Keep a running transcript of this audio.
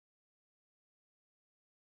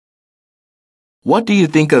What do you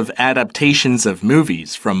think of adaptations of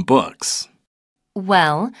movies from books?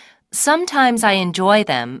 Well, sometimes I enjoy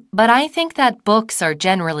them, but I think that books are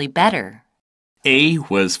generally better. A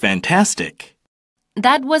was fantastic.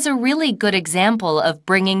 That was a really good example of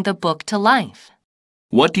bringing the book to life.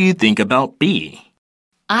 What do you think about B?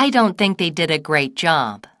 I don't think they did a great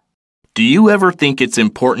job. Do you ever think it's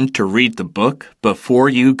important to read the book before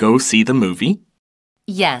you go see the movie?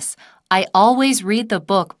 Yes, I always read the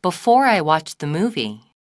book before I watch the movie.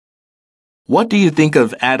 What do you think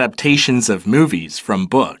of adaptations of movies from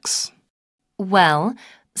books? Well,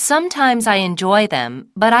 sometimes I enjoy them,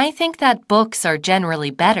 but I think that books are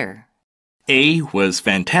generally better. A was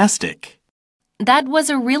fantastic. That was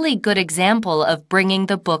a really good example of bringing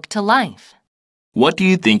the book to life. What do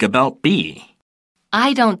you think about B?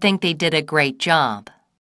 I don't think they did a great job.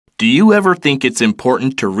 Do you ever think it's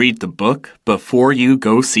important to read the book before you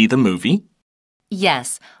go see the movie?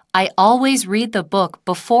 Yes, I always read the book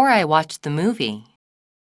before I watch the movie.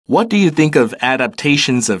 What do you think of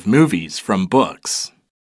adaptations of movies from books?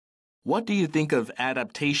 What do you think of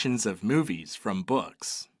adaptations of movies from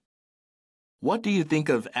books? What do you think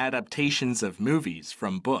of adaptations of movies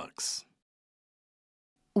from books?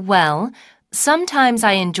 Well, sometimes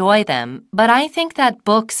I enjoy them, but I think that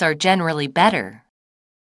books are generally better.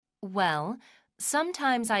 Well,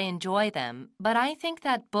 sometimes I enjoy them, but I think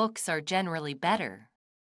that books are generally better.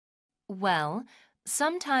 Well,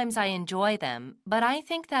 sometimes I enjoy them, but I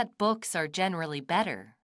think that books are generally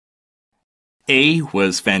better. A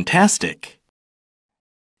was fantastic.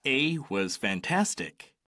 A was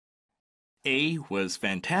fantastic. A was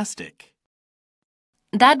fantastic.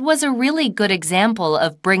 That was a really good example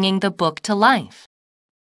of bringing the book to life.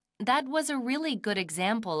 That was a really good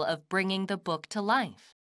example of bringing the book to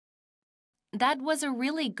life. That was a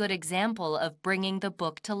really good example of bringing the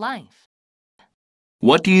book to life.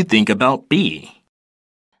 What do you think about B?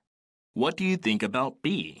 What do you think about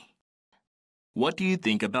B? What do you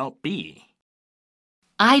think about B?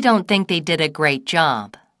 I don't think they did a great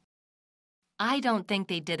job. I don't think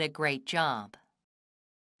they did a great job.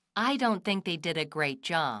 I don't think they did a great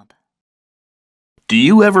job. Do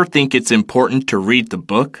you ever think it's important to read the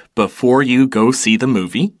book before you go see the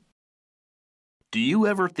movie? Do you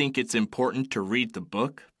ever think it's important to read the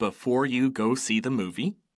book before you go see the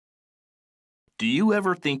movie? Do you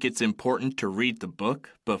ever think it's important to read the book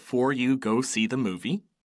before you go see the movie?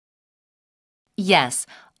 Yes,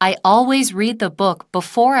 I always read the book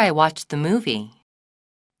before I watch the movie.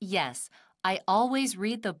 Yes, I always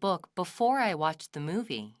read the book before I watch the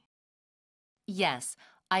movie. Yes,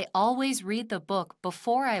 I always read the book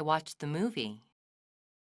before I watch the movie.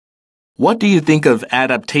 What do you think of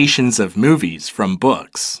adaptations of movies from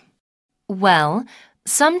books? Well,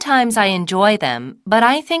 sometimes I enjoy them, but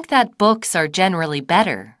I think that books are generally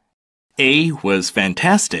better. A was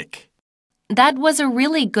fantastic. That was a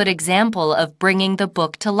really good example of bringing the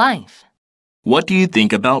book to life. What do you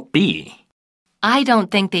think about B? I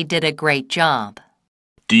don't think they did a great job.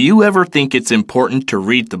 Do you ever think it's important to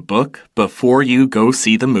read the book before you go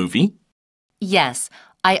see the movie? Yes,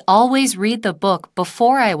 I always read the book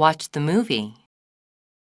before I watch the movie.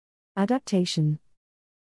 Adaptation.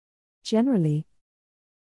 Generally.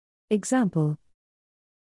 Example.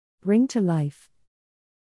 Bring to life.